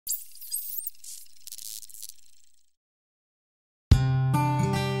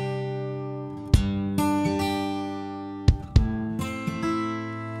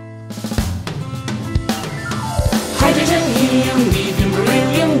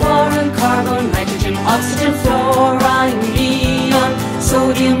oxygen, fluorine, neon,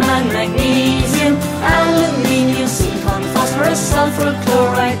 sodium and magnesium, aluminium, silicon, phosphorus, sulfur,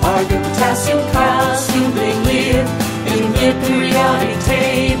 chloride, argon, potassium, calcium. They live in the periodic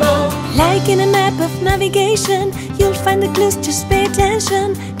table. Like in a map of navigation, you'll find the clues, just pay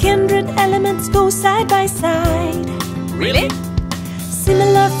attention. Kindred elements go side by side. Really?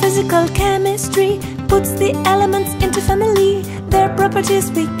 Similar physical chemistry puts the elements into family. Their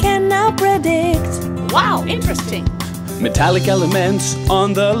properties we can now predict. Wow, interesting. Metallic elements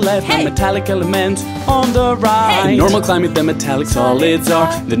on the left and metallic elements on the right. In normal climate, the metallic solids are.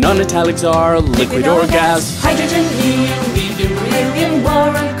 The non-metallics are liquid or gas. Hydrogen, helium, lithium, beryllium,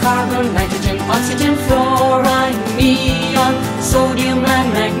 boron, carbon, nitrogen, oxygen, fluorine, neon, sodium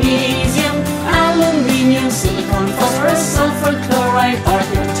and magnesium, aluminium, silicon, phosphorus, sulfur, chloride,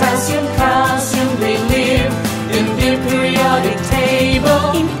 argon, potassium, calcium. They live in the periodic table.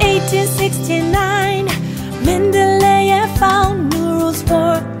 In 1869, Mendeleev found new rules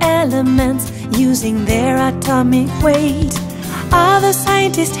for elements using their atomic weight. Other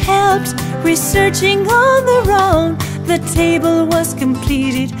scientists helped researching on their own. The table was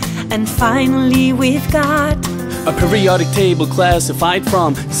completed and finally we've got a periodic table classified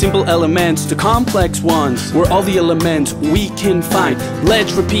from simple elements to complex ones, where all the elements we can find.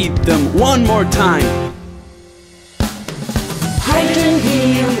 Let's repeat them one more time. Hydrogen,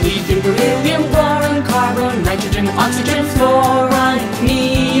 helium, lithium, beryllium, boron, carbon, nitrogen, oxygen, fluorine,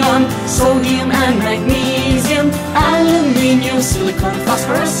 neon, sodium and magnesium, aluminium, silicon,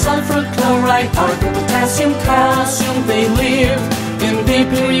 phosphorus, sulfur, chloride, argon, potassium, calcium. They live in the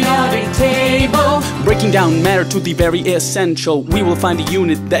periodic table. Breaking down matter to the very essential, we will find a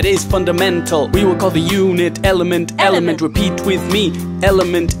unit that is fundamental. We will call the unit element. Repeat with me.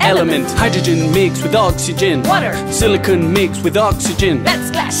 Element. Hydrogen mixed with oxygen. Water. Silicon mixed with oxygen.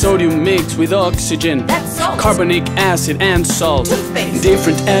 That's glass. Sodium mixed with oxygen. That's salt. Carbonic acid and salt. Toothpaste.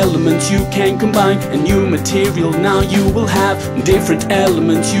 Different elements you can combine. A new material now you will have. Different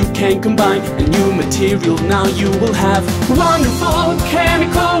elements you can combine. A new material now you will have. Wonderful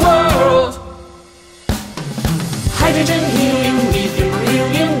chemical world. Hydrogen, helium, lithium,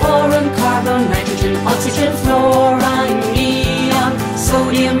 beryllium, boron, carbon, nitrogen, oxygen, fluorine, neon,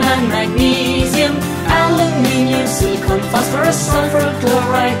 sodium and magnesium, aluminium, silicon, phosphorus, sulfur,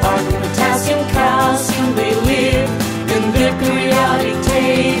 chloride, argon, potassium, calcium. They live in the periodic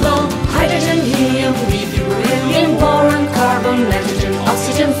table. Hydrogen, helium, lithium, beryllium, boron, carbon, nitrogen,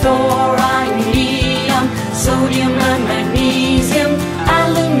 oxygen, fluorine, neon, sodium and magnesium,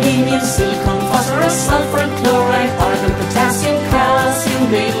 aluminium, silicon,